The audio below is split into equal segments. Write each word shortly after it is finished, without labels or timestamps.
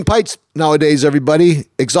Pipes nowadays, everybody.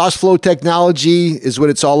 Exhaust flow technology is what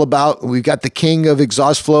it's all about. We've got the king of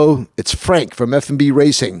exhaust flow. It's Frank from F&B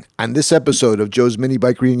Racing on this episode of Joe's Mini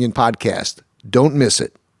Bike Reunion Podcast. Don't miss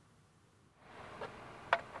it.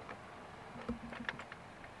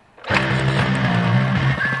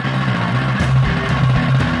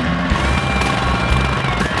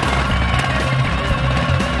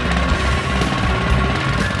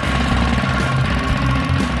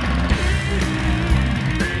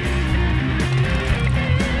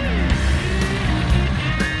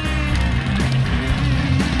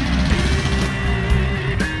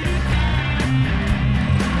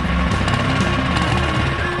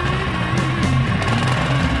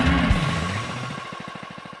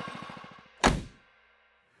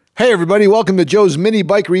 Hey everybody, welcome to Joe's Mini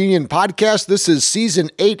Bike Reunion Podcast. This is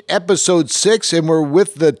Season 8, Episode 6, and we're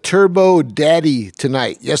with the Turbo Daddy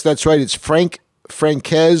tonight. Yes, that's right, it's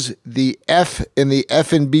Franquez, the F in the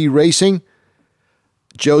F&B Racing,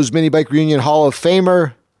 Joe's Mini Bike Reunion Hall of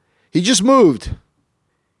Famer. He just moved.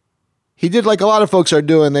 He did like a lot of folks are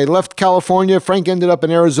doing. They left California. Frank ended up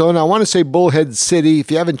in Arizona. I want to say Bullhead City.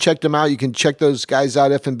 If you haven't checked them out, you can check those guys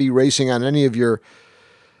out, F&B Racing, on any of your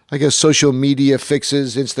social media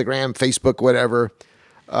fixes, Instagram, Facebook, whatever.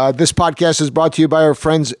 This podcast is brought to you by our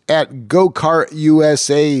friends at Go-Kart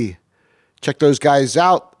USA. Check those guys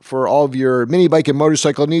out for all of your mini bike and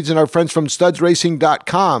motorcycle needs, and our friends from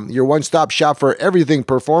studsracing.com, your one-stop shop for everything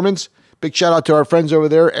performance. Big shout out to our friends over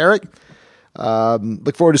there, Eric.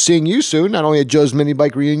 Look forward to seeing you soon, not only at Joe's Mini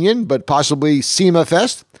Bike Reunion, but possibly SEMA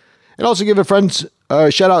Fest. And also give a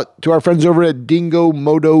shout out to our friends over at Dingo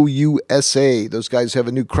Moto USA. Those guys have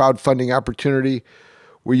a new crowdfunding opportunity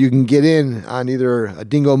where you can get in on either a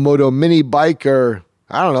Dingo Moto mini bike or,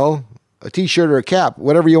 I don't know, a t-shirt or a cap,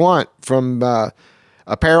 whatever you want, from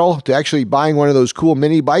apparel to actually buying one of those cool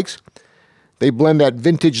mini bikes. They blend that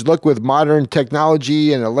vintage look with modern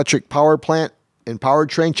technology and electric power plant and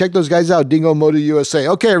powertrain. Check those guys out, Dingo Moto USA.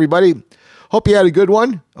 Okay, everybody. Hope you had a good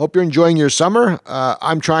one. Hope you're enjoying your summer.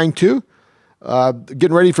 I'm trying to.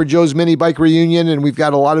 Getting ready for Joe's Mini Bike Reunion, and we've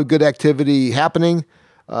got a lot of good activity happening.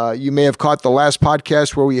 You may have caught the last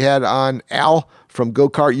podcast where we had on Al from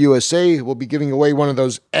Go-Kart USA. We'll be giving away one of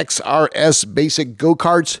those XRS basic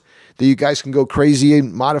go-karts that you guys can go crazy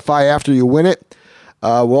and modify after you win it.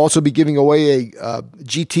 We'll also be giving away a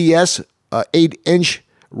GTS 8-inch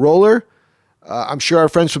roller. I'm sure our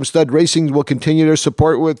friends from Stud Racing will continue their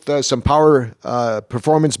support with some power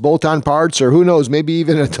performance bolt-on parts, or who knows, maybe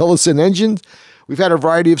even a Tillotson engine. We've had a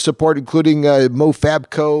variety of support, including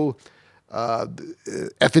MoFabco,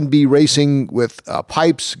 F&B Racing with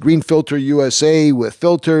pipes, Green Filter USA with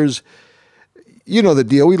filters. You know the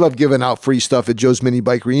deal. We love giving out free stuff at Joe's Mini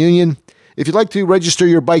Bike Reunion. If you'd like to register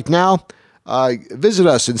your bike now, visit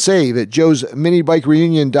us and save at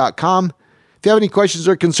joesminibikereunion.com. If you have any questions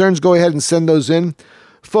or concerns, go ahead and send those in.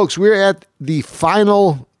 Folks, we're at the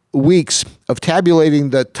final weeks of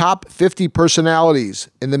tabulating the top 50 personalities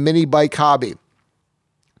in the mini bike hobby.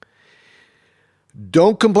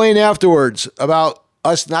 Don't complain afterwards about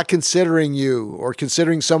us not considering you or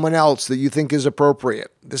considering someone else that you think is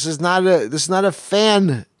appropriate. This is not a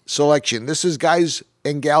fan selection. This is guys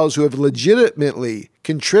and gals who have legitimately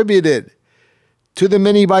contributed to the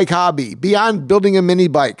mini bike hobby beyond building a mini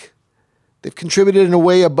bike. They've contributed in a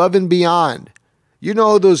way above and beyond. You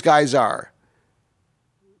know who those guys are.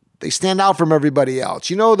 They stand out from everybody else.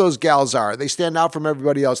 You know who those gals are. They stand out from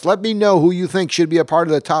everybody else. Let me know who you think should be a part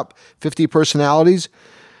of the top 50 personalities.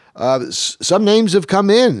 Some names have come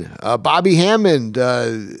in. Bobby Hammond,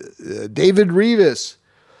 David Rivas,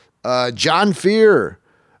 John Fear.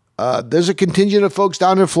 There's a contingent of folks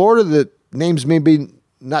down in Florida that names may be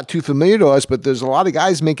not too familiar to us, but there's a lot of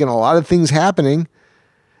guys making a lot of things happening.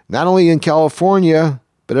 Not only in California,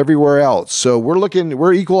 but everywhere else. So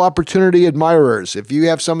we're equal opportunity admirers. If you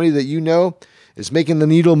have somebody that you know is making the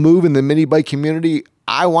needle move in the mini bike community,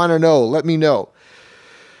 I want to know. Let me know.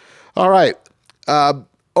 All right.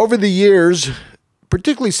 Over the years,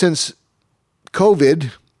 particularly since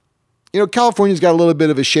COVID, California's got a little bit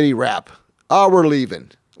of a shitty rap. Oh, we're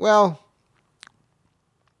leaving. Well,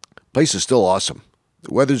 place is still awesome.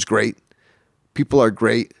 The weather's great. People are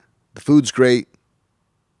great. The food's great.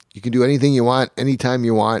 You can do anything you want, anytime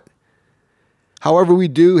you want. However, we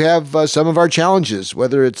do have some of our challenges,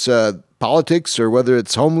 whether it's politics or whether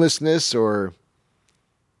it's homelessness or,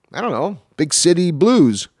 I don't know, big city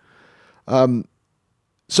blues. Some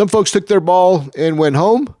folks took their ball and went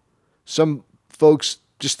home. Some folks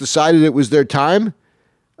just decided it was their time.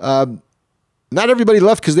 Not everybody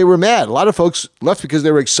left because they were mad. A lot of folks left because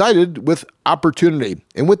they were excited with opportunity.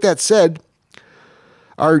 And with that said,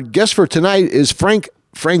 our guest for tonight is Frank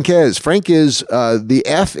Franquez. Frank is the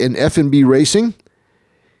F in F&B Racing.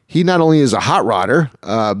 He not only is a hot rodder,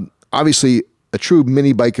 obviously a true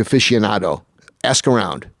mini bike aficionado. Ask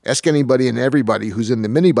around. Ask anybody and everybody who's in the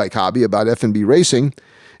mini bike hobby about F&B Racing.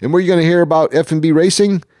 And what you're going to hear about F&B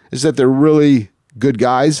Racing is that they're really good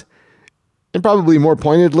guys. And probably more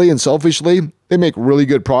pointedly and selfishly, they make really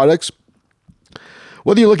good products.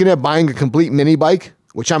 Whether you're looking at buying a complete mini bike,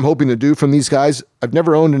 which I'm hoping to do from these guys, I've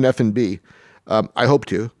never owned an F&B. I hope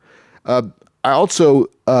to. I also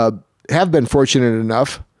have been fortunate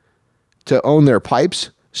enough to own their pipes,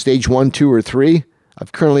 stage 1, 2, or 3. I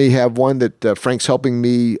currently have one that Frank's helping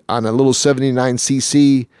me on a little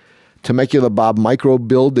 79cc Temecula Bob micro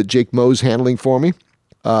build that Jake Moe's handling for me.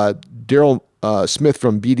 Daryl Smith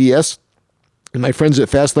from BDS and my friends at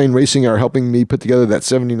Fastlane Racing are helping me put together that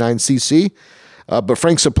 79cc. But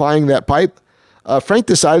Frank's supplying that pipe. Frank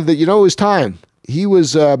decided that, it was time. He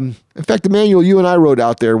was, in fact, Emmanuel, you and I rode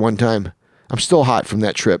out there one time. I'm still hot from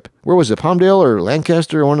that trip. Where was it, Palmdale or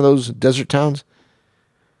Lancaster, or one of those desert towns?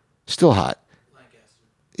 Still hot. Lancaster.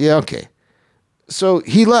 Yeah, okay. So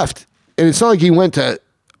he left, and it's not like he went to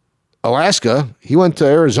Alaska. He went to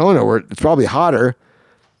Arizona, where it's probably hotter.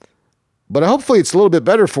 But hopefully it's a little bit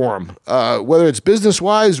better for him, whether it's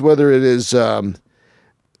business-wise, whether it is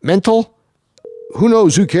mental. Who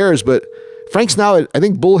knows? Who cares? But Frank's now at, I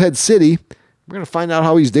think, Bullhead City. We're going to find out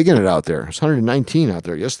how he's digging it out there. It's 119 out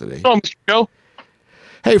there yesterday. Oh, Mr. Joe.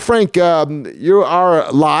 Hey, Frank, you are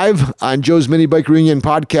live on Joe's Mini Bike Reunion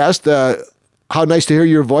podcast. How nice to hear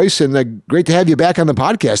your voice, and great to have you back on the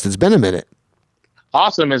podcast. It's been a minute.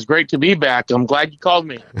 Awesome. It's great to be back. I'm glad you called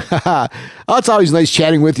me. Oh, it's always nice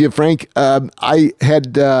chatting with you, Frank. I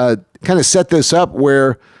had kind of set this up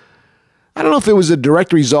where I don't know if it was a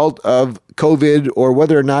direct result of COVID or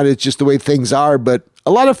whether or not it's just the way things are, but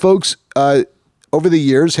a lot of folks over the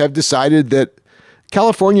years have decided that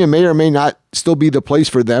California may or may not still be the place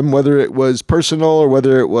for them, whether it was personal or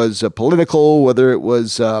whether it was political, whether it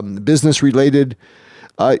was business related.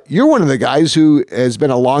 You're one of the guys who has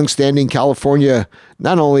been a longstanding California,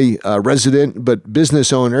 not only resident, but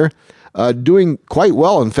business owner, doing quite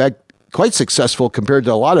well. In fact, quite successful compared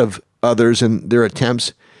to a lot of others in their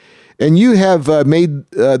attempts. And you have made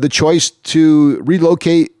the choice to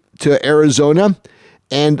relocate to Arizona.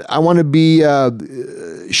 And I want to be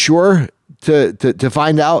sure to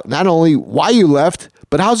find out not only why you left,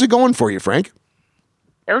 but how's it going for you, Frank?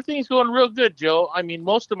 Everything's going real good, Joe. I mean,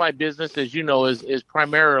 most of my business, as you know, is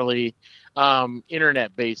primarily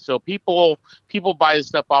internet based. So people buy the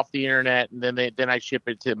stuff off the internet, and then I ship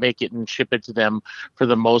it and ship it to them for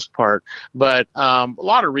the most part. But a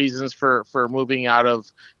lot of reasons for moving out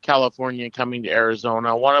of California and coming to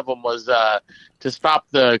Arizona. One of them was to stop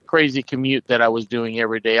the crazy commute that I was doing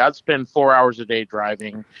every day. I'd spend 4 hours a day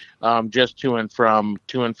driving just to and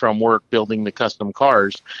from work, building the custom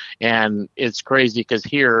cars. And it's crazy because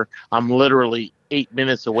here I'm literally 8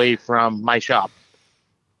 minutes away from my shop.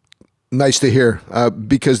 Nice to hear,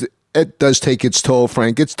 because it does take its toll,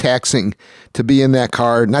 Frank. It's taxing to be in that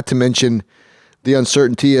car, not to mention the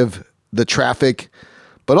uncertainty of the traffic.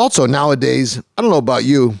 But also nowadays, I don't know about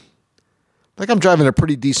you, like I'm driving a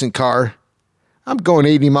pretty decent car. I'm going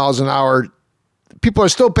 80 miles an hour. People are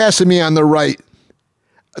still passing me on the right.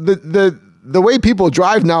 The way people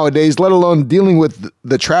drive nowadays, let alone dealing with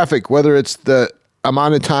the traffic, whether it's the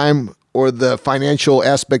amount of time or the financial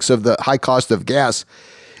aspects of the high cost of gas,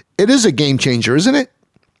 it is a game changer, isn't it?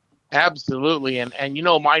 Absolutely. And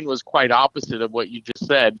mine was quite opposite of what you just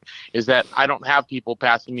said, is that I don't have people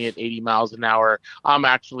passing me at 80 miles an hour. I'm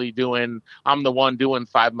the one doing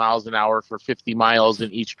 5 miles an hour for 50 miles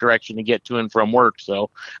in each direction to get to and from work.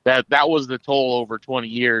 So that was the toll over 20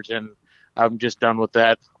 years, and I'm just done with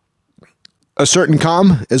that. A certain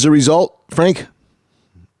calm as a result, Frank?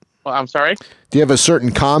 Well, I'm sorry? Do you have a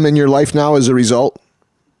certain calm in your life now as a result?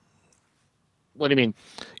 What do you mean?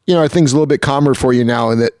 Are things a little bit calmer for you now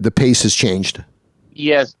and that the pace has changed?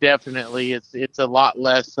 Yes, definitely. It's a lot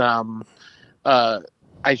less, I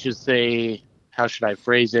should say, how should I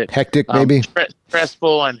phrase it? Hectic, maybe?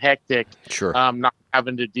 Stressful and hectic. Sure. Not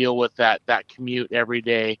having to deal with that commute every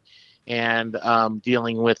day, and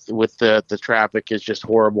dealing with the traffic is just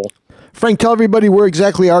horrible. Frank, tell everybody, where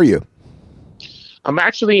exactly are you? I'm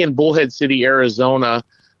actually in Bullhead City, Arizona.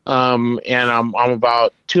 And I'm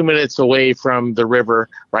about 2 minutes away from the river,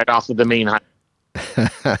 right off of the main highway.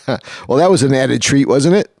 Well, that was an added treat,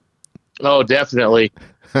 wasn't it? Oh, definitely.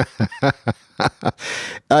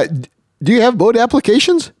 Do you have boat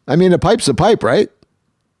applications? I mean, a pipe's a pipe, right?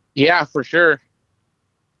 Yeah, for sure.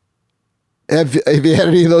 Have you had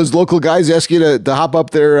any of those local guys ask you to hop up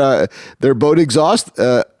their boat exhaust?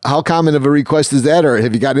 How common of a request is that, or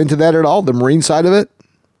have you got into that at all? The marine side of it?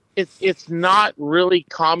 It's not really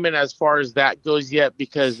common as far as that goes yet,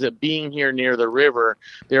 because being here near the river,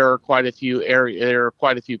 there are quite a few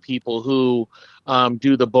people who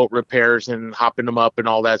do the boat repairs and hopping them up and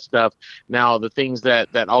all that stuff. Now, the things that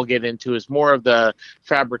I'll get into is more of the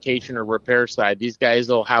fabrication or repair side. These guys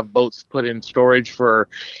will have boats put in storage for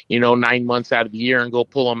 9 months out of the year and go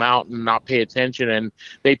pull them out and not pay attention, and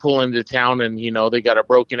they pull into town and they got a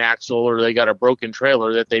broken axle or they got a broken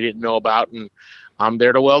trailer that they didn't know about, and I'm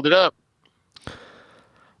there to weld it up.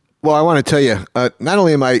 Well, I want to tell you, not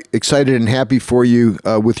only am I excited and happy for you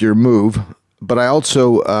with your move, but I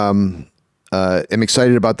also am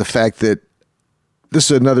excited about the fact that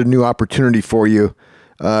this is another new opportunity for you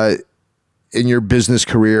in your business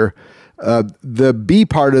career. The B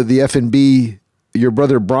part of the F&B, your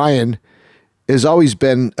brother Brian, has always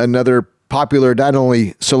been another popular, not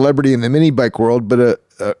only celebrity in the mini bike world, but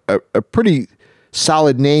a pretty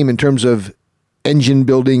solid name in terms of engine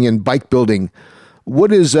building and bike building.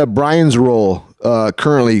 What is Brian's role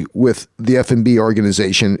currently with the F&B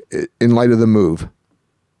organization in light of the move?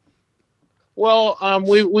 Well,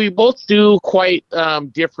 we both do quite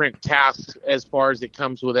different tasks as far as it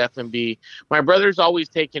comes with F&B. My brother's always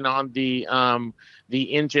taken on the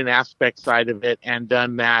engine aspect side of it and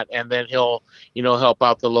done that, and then he'll help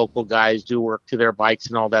out the local guys, do work to their bikes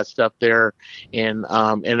and all that stuff there in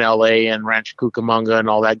LA and Rancho Cucamonga and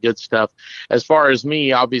all that good stuff. As far as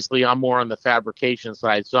me, obviously I'm more on the fabrication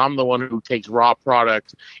side, so I'm the one who takes raw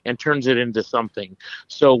product and turns it into something.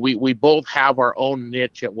 So we both have our own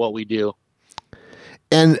niche at what we do.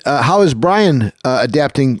 And how is Brian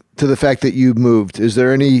adapting to the fact that you've moved? Is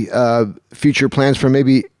there any future plans for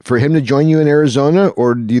him to join you in Arizona,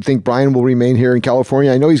 or do you think Brian will remain here in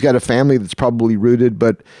California? I know he's got a family that's probably rooted,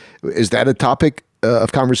 but is that a topic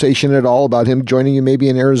of conversation at all about him joining you maybe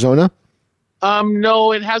in Arizona?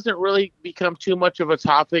 No, it hasn't really become too much of a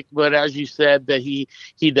topic, but as you said, that he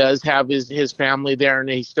does have his family there, and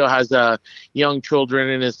he still has young children,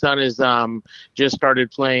 and his son is just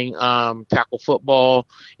started playing tackle football,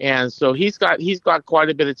 and so he's got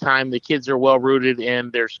quite a bit of time. The kids are well rooted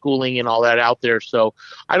in their schooling and all that out there, so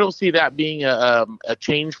I don't see that being a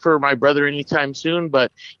change for my brother anytime soon,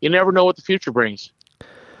 but you never know what the future brings.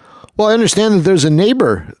 Well, I understand that there's a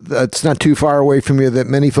neighbor that's not too far away from you that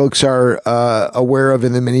many folks are aware of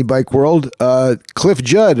in the mini bike world. Cliff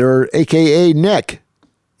Judd, or AKA Neck.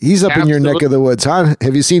 He's up Absolutely. in your neck of the woods, huh?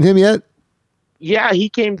 Have you seen him yet? Yeah, he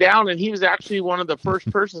came down, and he was actually one of the first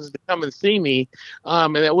persons to come and see me.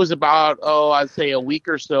 And it was about, I'd say a week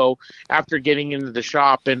or so after getting into the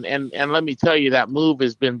shop. And let me tell you, that move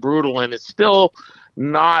has been brutal, and it's still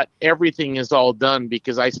not everything is all done,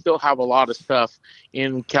 because I still have a lot of stuff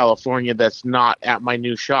in California that's not at my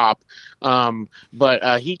new shop.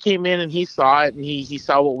 But he came in and he saw it, and he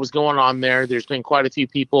saw what was going on there. There's been quite a few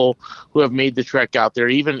people who have made the trek out there.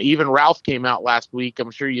 Even Ralph came out last week. I'm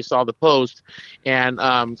sure you saw the post, and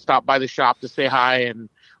stopped by the shop to say hi and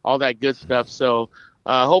all that good stuff. So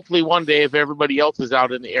hopefully one day, if everybody else is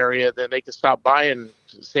out in the area, then they can stop by and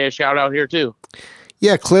say a shout out here too.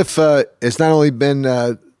 Yeah, Cliff has not only been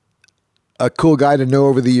a cool guy to know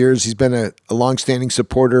over the years, he's been a longstanding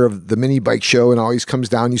supporter of the Mini Bike Show and always comes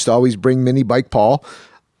down. Used to always bring Mini Bike Paul.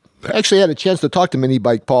 I actually had a chance to talk to Mini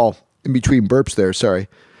Bike Paul in between burps there. Sorry.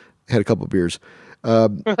 I had a couple of beers. I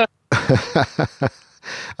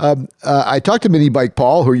talked to Mini Bike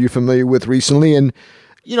Paul, who you're familiar with recently, and,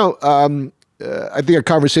 I think our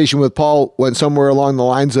conversation with Paul went somewhere along the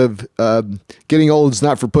lines of getting old is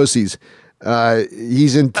not for pussies.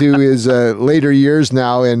 He's into his later years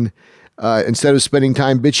now, and instead of spending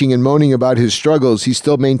time bitching and moaning about his struggles, he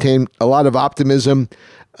still maintained a lot of optimism.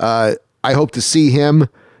 I hope to see him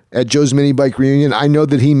at Joe's Mini Bike Reunion. I know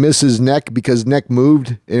that he misses Neck because Neck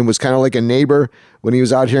moved and was kind of like a neighbor when he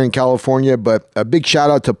was out here in California. But a big shout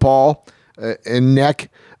out to Paul and Neck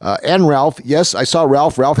and Ralph. Yes, I saw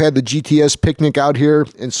Ralph. Ralph had the GTS picnic out here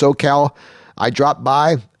in SoCal. I dropped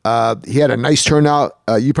by. He had a nice turnout.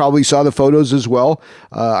 You probably saw the photos as well.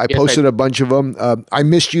 I posted a bunch of them. I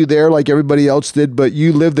missed you there like everybody else did, but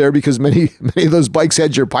you lived there because many of those bikes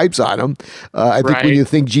had your pipes on them. I think when you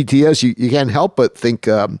think GTS, you can't help but think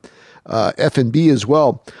F&B as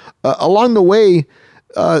well. Along the way,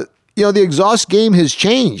 the exhaust game has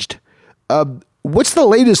changed. What's the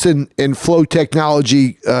latest in flow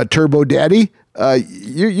technology, Turbo Daddy?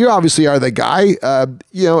 You obviously are the guy.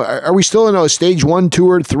 Are we still in a stage 1, 2,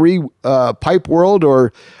 or 3 pipe world,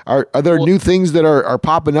 or are there new things that are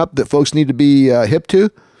popping up that folks need to be hip to?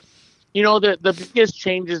 The biggest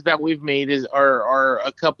changes that we've made are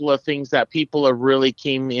a couple of things that people have really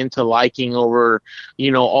came into liking over,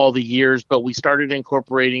 all the years. But we started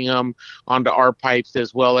incorporating them onto our pipes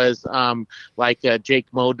as well as like Jake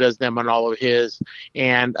Moe does them on all of his.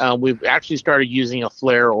 And we've actually started using a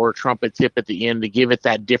flare or trumpet tip at the end to give it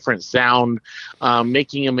that different sound,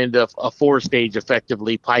 making them into a 4-stage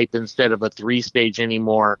effectively pipe instead of a 3-stage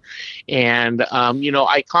anymore. And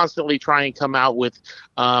I constantly try and come out with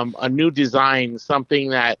a new design, something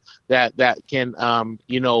that can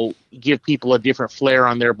give people a different flair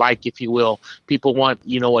on their bike, if you will. People want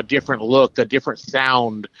a different look, a different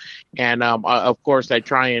sound, and of course I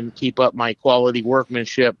try and keep up my quality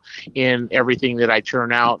workmanship in everything that I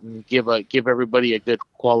churn out and give everybody a good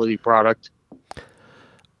quality product.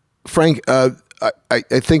 Frank, I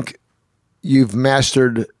think you've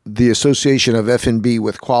mastered the association of F&B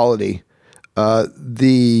with quality.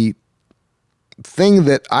 The thing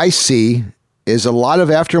that I see is a lot of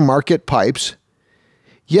aftermarket pipes,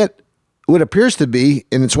 yet what appears to be,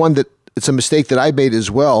 and it's a mistake that I made as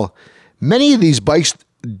well, many of these bikes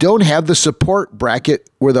don't have the support bracket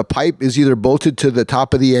where the pipe is either bolted to the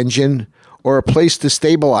top of the engine or a place to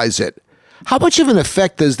stabilize it. How much of an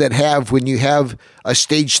effect does that have when you have a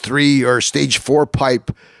stage 3 or stage 4 pipe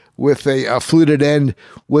with a fluted end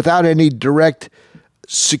without any direct,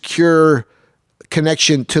 secure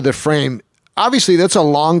connection to the frame? Obviously, that's a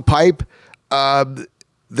long pipe.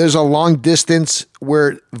 There's a long distance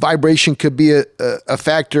where vibration could be a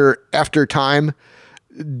factor after time.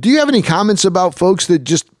 Do you have any comments about folks that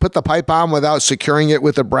just put the pipe on without securing it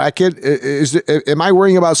with a bracket? Am I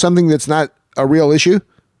worrying about something that's not a real issue?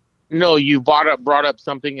 No, you brought up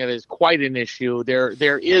something that is quite an issue.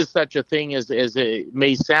 There is such a thing as it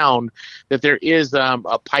may sound, that there is a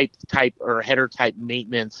pipe type or header type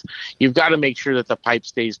maintenance. You've got to make sure that the pipe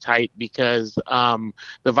stays tight because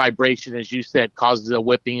the vibration, as you said, causes a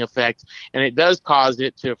whipping effect, and it does cause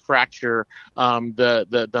it to fracture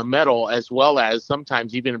the metal as well as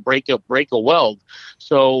sometimes even break a weld.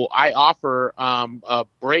 So I offer a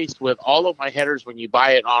brace with all of my headers when you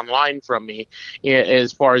buy it online from me,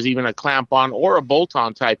 as far as even a clamp on or a bolt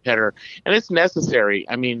on type header, and it's necessary.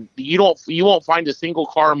 I mean, you won't find a single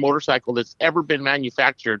car or motorcycle that's ever been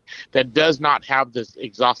manufactured that does not have this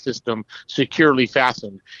exhaust system securely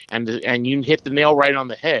fastened, and you hit the nail right on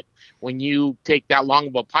the head. When you take that long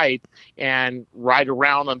of a pipe and ride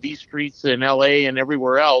around on these streets in LA and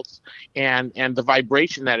everywhere else, and the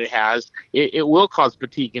vibration that it has, it will cause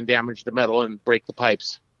fatigue and damage the metal and break the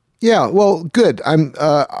pipes. Yeah, well, good. And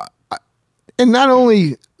not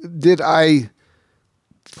only did I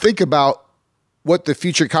think about what the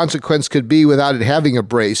future consequence could be without it having a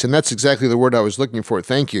brace, and that's exactly the word I was looking for.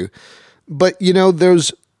 Thank you. But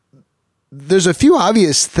there's a few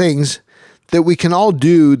obvious things that we can all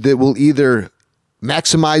do that will either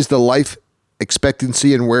maximize the life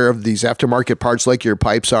expectancy and wear of these aftermarket parts like your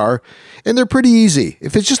pipes are, and they're pretty easy.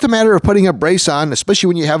 If it's just a matter of putting a brace on, especially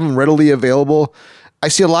when you have them readily available, I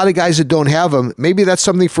see a lot of guys that don't have them. Maybe that's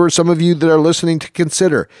something for some of you that are listening to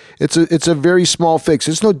consider. It's a very small fix.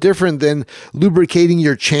 It's no different than lubricating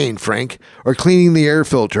your chain, Frank, or cleaning the air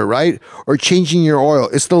filter, right? Or changing your oil.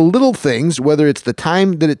 It's the little things, whether it's the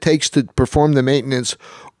time that it takes to perform the maintenance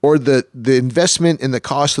or the investment in the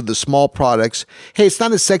cost of the small products. Hey, it's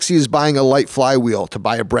not as sexy as buying a light flywheel to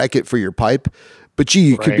buy a bracket for your pipe, but gee,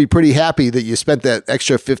 you could be pretty happy that you spent that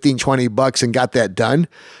extra $15-$20 and got that done.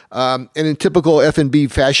 And in typical F&B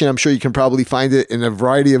fashion, I'm sure you can probably find it in a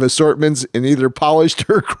variety of assortments in either polished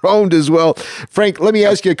or chromed as well. Frank, let me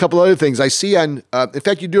ask you a couple other things. I see in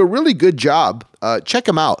fact, you do a really good job. Check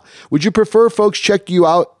them out. Would you prefer folks check you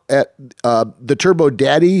out at the Turbo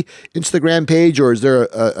Daddy Instagram page, or is there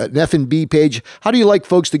an F&B page? How do you like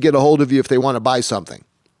folks to get a hold of you if they want to buy something?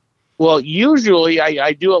 Well, usually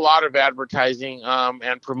I do a lot of advertising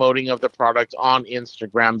and promoting of the product on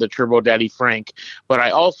Instagram, the Turbo Daddy Frank, but I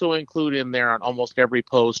also include in there on almost every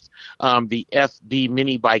post the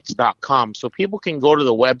fbminibikes.com. So people can go to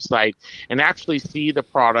the website and actually see the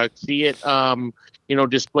product, see it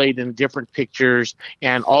displayed in different pictures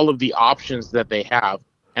and all of the options that they have.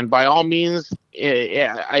 And by all means,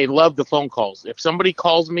 I love the phone calls. If somebody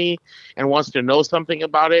calls me and wants to know something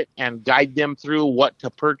about it and guide them through what to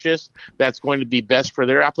purchase that's going to be best for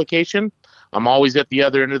their application, I'm always at the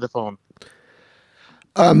other end of the phone.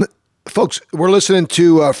 Folks, we're listening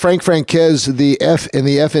to Frank Franquez, the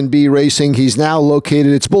F&B Racing. He's now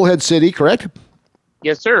located, it's Bullhead City, correct?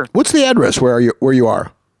 Yes, sir. What's the address where you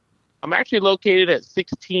are? I'm actually located at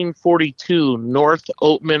 1642 North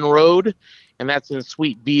Oatman Road, and that's in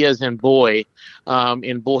Suite B as in boy,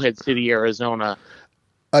 in Bullhead City, Arizona.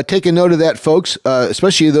 take a note of that, folks,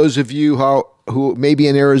 especially those of you who may be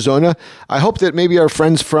in Arizona. I hope that maybe our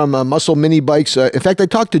friends from Muscle Mini Bikes, in fact, I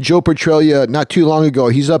talked to Joe Petralia not too long ago.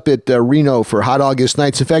 He's up at Reno for Hot August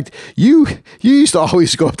Nights. In fact, you used to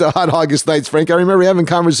always go up to Hot August Nights, Frank. I remember having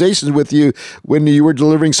conversations with you when you were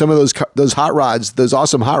delivering some of those hot rods, those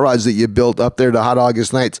awesome hot rods that you built up there to Hot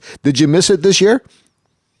August Nights. Did you miss it this year?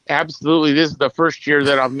 Absolutely. This is the first year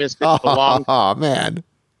that I've missed it in a long. Oh, man.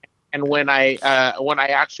 And when I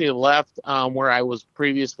actually left where I was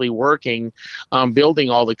previously working, building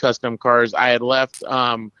all the custom cars, I had left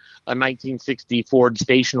a 1960 Ford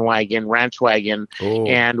station wagon, ranch wagon,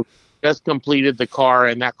 and just completed the car,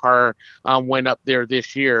 and that car went up there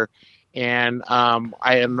this year. And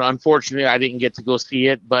unfortunately I didn't get to go see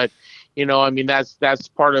it, but I mean that's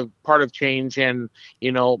part of change, and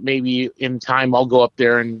maybe in time I'll go up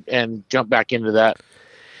there and jump back into that.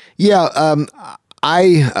 Yeah,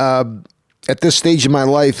 I at this stage in my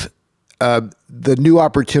life, the new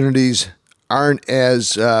opportunities aren't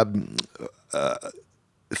as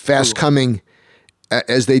fast coming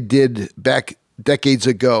as they did back decades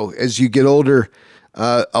ago. As you get older,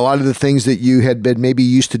 a lot of the things that you had been maybe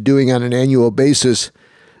used to doing on an annual basis,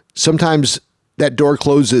 sometimes that door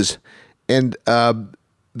closes, and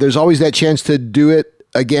there's always that chance to do it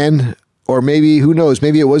again. Or maybe, who knows,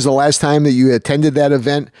 maybe it was the last time that you attended that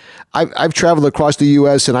event. I've traveled across the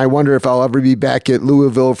U.S., and I wonder if I'll ever be back at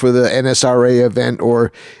Louisville for the NSRA event,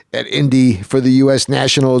 or at Indy for the U.S.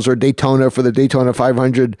 Nationals, or Daytona for the Daytona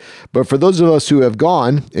 500. But for those of us who have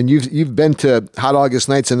gone, and you've been to Hot August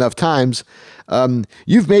Nights enough times,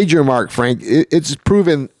 you've made your mark, Frank. It's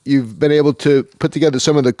proven you've been able to put together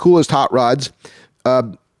some of the coolest hot rods,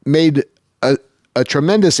 made a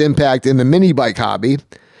tremendous impact in the mini bike hobby,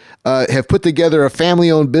 have put together a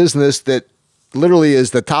family-owned business that literally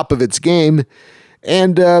is the top of its game,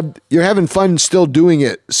 and you're having fun still doing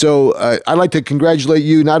it. So I'd like to congratulate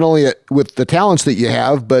you not only with the talents that you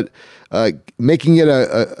have, but making it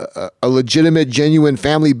a legitimate, genuine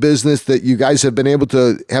family business that you guys have been able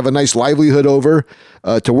to have a nice livelihood over,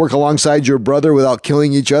 to work alongside your brother without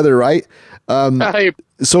killing each other, right?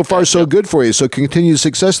 So far, so good for you. So continued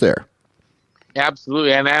success there.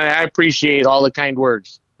 Absolutely, and I appreciate all the kind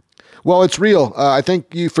words. Well, it's real. I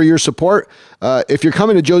thank you for your support. If you're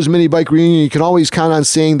coming to Joe's Mini Bike Reunion, you can always count on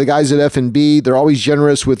seeing the guys at F&B. They're always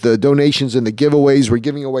generous with the donations and the giveaways. We're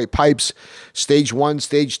giving away pipes, stage 1,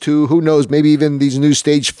 stage 2, who knows, maybe even these new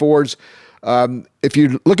stage 4s. If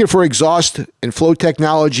you're looking for exhaust and flow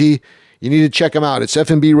technology, you need to check them out. It's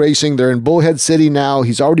F&B Racing. They're in Bullhead City now.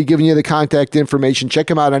 He's already given you the contact information. Check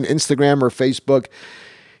him out on Instagram or Facebook.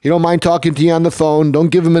 He don't mind talking to you on the phone. Don't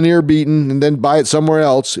give him an ear beating and then buy it somewhere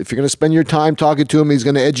else. If you're going to spend your time talking to him, he's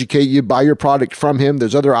going to educate you, buy your product from him.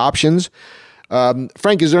 There's other options.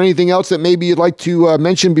 Frank, is there anything else that maybe you'd like to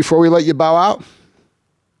mention before we let you bow out?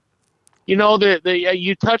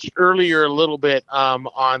 You touched earlier a little bit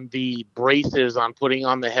on the braces, on putting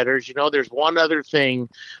on the headers. There's one other thing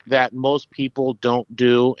that most people don't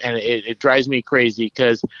do, and it drives me crazy,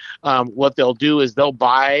 because what they'll do is they'll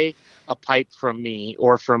buy a pipe from me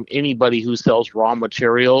or from anybody who sells raw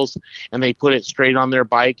materials, and they put it straight on their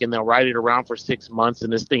bike, and they'll ride it around for 6 months,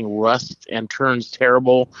 and this thing rusts and turns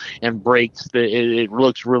terrible and breaks. It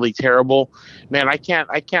looks really terrible. Man, I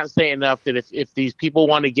can't say enough that if these people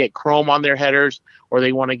want to get chrome on their headers, or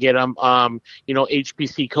they want to get them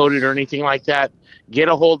HPC coated or anything like that, get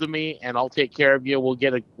a hold of me and I'll take care of you. We'll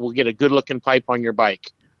get a good looking pipe on your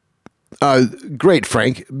bike. Great,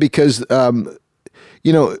 Frank, because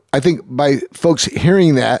I think by folks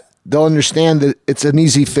hearing that, they'll understand that it's an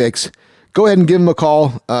easy fix. Go ahead and give him a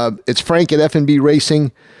call. It's Frank at F&B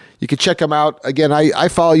Racing. You can check him out. Again, I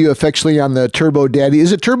follow you affectionately on the Turbo Daddy.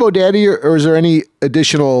 Is it Turbo Daddy, or is there any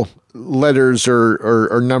additional letters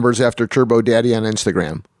or numbers after Turbo Daddy on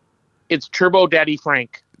Instagram? It's Turbo Daddy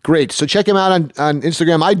Frank. Great. So check him out on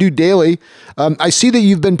Instagram. I do daily. I see that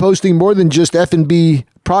you've been posting more than just F&B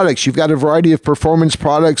products. You've got a variety of performance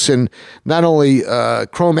products, and not only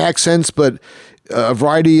chrome accents, but a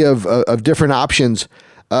variety of different options.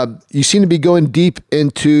 You seem to be going deep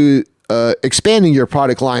into expanding your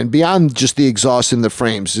product line beyond just the exhaust and the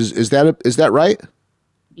frames. Is that right?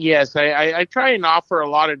 Yes, I try and offer a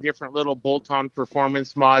lot of different little bolt-on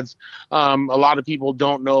performance mods. A lot of people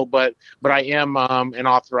don't know, but I am an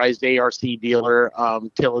authorized ARC dealer,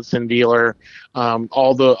 Tillotson dealer, a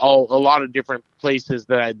lot of different places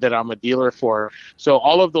that I'm a dealer for. So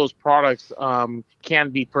all of those products can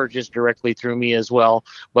be purchased directly through me as well.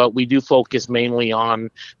 But we do focus mainly on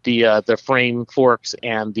the frame, forks,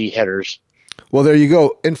 and the headers. Well, there you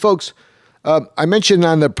go. And folks, I mentioned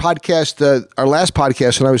on the podcast, our last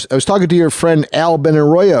podcast, and I was talking to your friend Al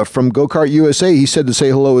Benaroya from Go Kart USA. He said to say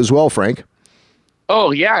hello as well, Frank.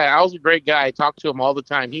 Oh yeah, Al's a great guy. I talk to him all the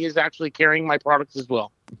time. He is actually carrying my products as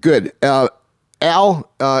well. Good. Al,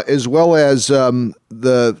 as well as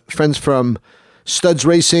the friends from Studs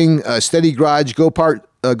Racing, Steady Garage, Go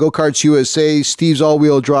Karts USA, Steve's All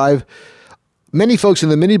Wheel Drive. Many folks in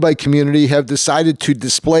the mini bike community have decided to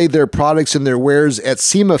display their products and their wares at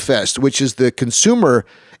SEMA Fest, which is the consumer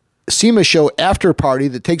SEMA show after party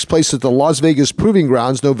that takes place at the Las Vegas Proving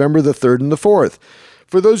Grounds November the 3rd and the 4th.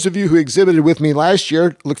 For those of you who exhibited with me last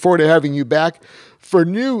year, look forward to having you back. For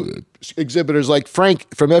new exhibitors like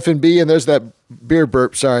Frank from F&B, and there's that beer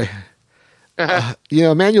burp, sorry.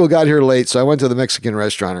 Emmanuel got here late, so I went to the Mexican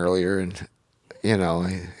restaurant earlier, and,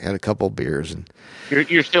 I had a couple beers. And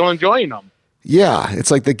You're still enjoying them. Yeah,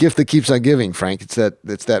 it's like the gift that keeps on giving, Frank. It's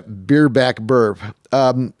that beer back burp.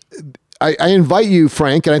 I invite you,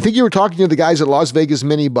 Frank, and I think you were talking to the guys at Las Vegas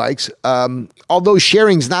Mini Bikes. Although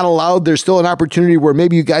sharing's not allowed, there's still an opportunity where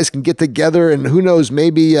maybe you guys can get together and who knows,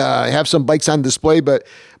 maybe have some bikes on display. But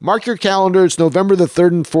mark your calendar. It's November the 3rd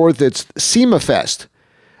and 4th. It's SEMA Fest.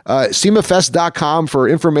 SEMAFest.com for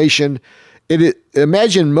information.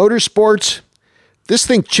 Imagine motorsports. Just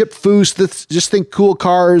think Chip Foose. Just think cool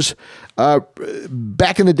cars.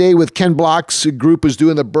 Back in the day with Ken Block's group was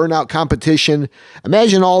doing the burnout competition.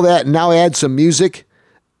 Imagine all that and now add some music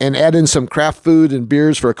and add in some craft food and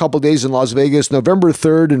beers for a couple days in Las Vegas. November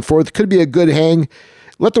 3rd and 4th could be a good hang.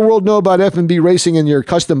 Let the world know about F&B Racing and your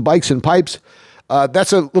custom bikes and pipes.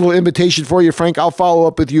 That's a little invitation for you, Frank. I'll follow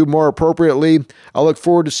up with you more appropriately. I'll look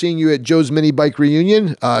forward to seeing you at Joe's Mini Bike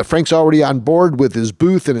Reunion. Frank's already on board with his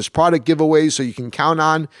booth and his product giveaways, so you can count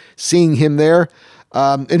on seeing him there.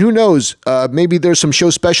 And who knows, maybe there's some show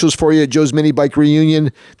specials for you at Joe's Mini Bike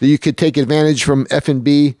Reunion that you could take advantage from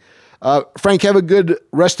F&B. Frank, have a good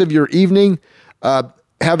rest of your evening.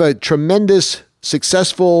 Have a tremendous,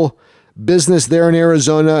 successful business there in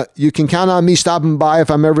Arizona. You can count on me stopping by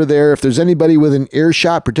if I'm ever there. If there's anybody with an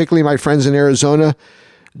earshot, particularly my friends in Arizona,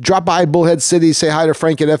 drop by Bullhead City, say hi to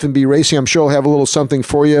Frank at F&B Racing. I'm sure he'll have a little something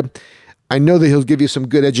for you. I know that he'll give you some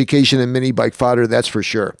good education in mini bike fodder, that's for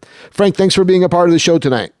sure. Frank, thanks for being a part of the show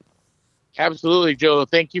tonight. Absolutely, Joe.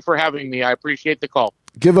 Thank you for having me. I appreciate the call.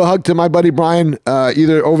 Give a hug to my buddy Brian,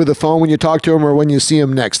 either over the phone when you talk to him or when you see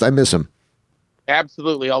him next. I miss him.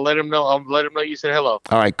 Absolutely. I'll let him know. You said hello.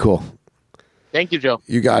 All right, cool. Thank you, Joe.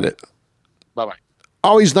 You got it. Bye-bye.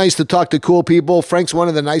 Always nice to talk to cool people. Frank's one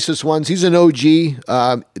of the nicest ones. He's an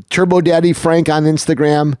OG. Turbo Daddy Frank on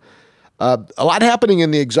Instagram. A lot happening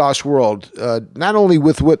in the exhaust world, not only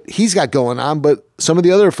with what he's got going on, but some of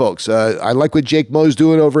the other folks. I like what Jake Moe's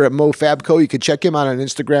doing over at Mo Fabco. You can check him out on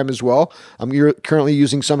Instagram as well. I'm currently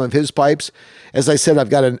using some of his pipes. As I said, I've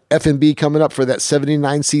got an F&B coming up for that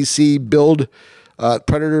 79cc build,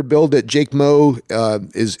 Predator build that Jake Moe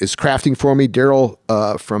is crafting for me. Daryl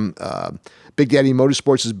from Big Daddy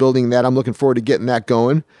Motorsports is building that. I'm looking forward to getting that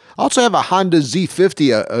going. I also have a Honda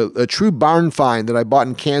Z50, a true barn find that I bought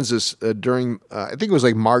in Kansas during, I think it was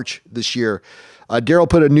like March this year. Daryl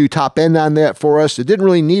put a new top end on that for us. It didn't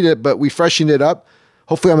really need it, but we freshened it up.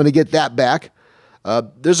 Hopefully I'm going to get that back.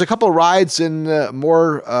 There's a couple rides and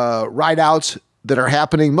more ride outs that are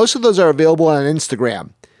happening. Most of those are available on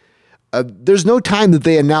Instagram. There's no time that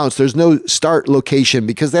they announce. There's no start location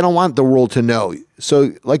because they don't want the world to know.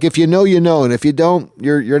 So like if you know, you know, and if you don't,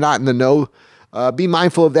 you're not in the know. Be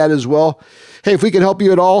mindful of that as well. Hey, if we can help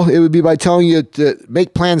you at all, it would be by telling you to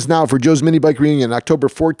make plans now for Joe's Mini Bike Reunion, October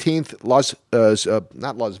 14th,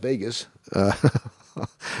 not Las Vegas,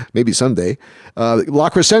 maybe someday, La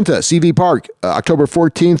Crescenta, CV Park, October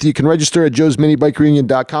 14th. You can register at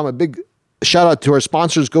joesminibikereunion.com. A big shout out to our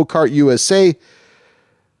sponsors, Go Kart USA,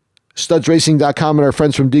 studsracing.com, and our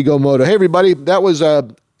friends from Digo Moto. Hey, everybody, that was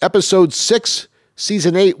episode 6,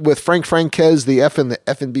 season 8 with Frank Franquez, the F and the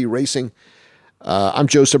F&B Racing. I'm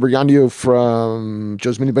Joe Subrigandio from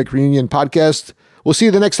Joe's Mini Bike Reunion podcast. We'll see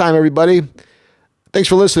you the next time, everybody. Thanks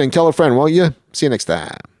for listening. Tell a friend, won't you? See you next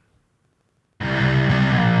time.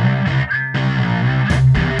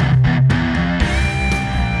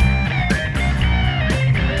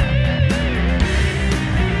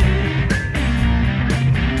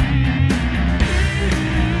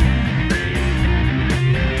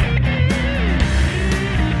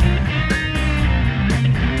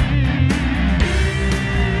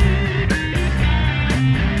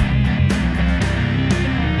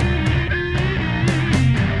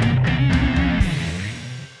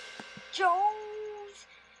 Joe's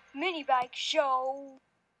Mini Bike Show.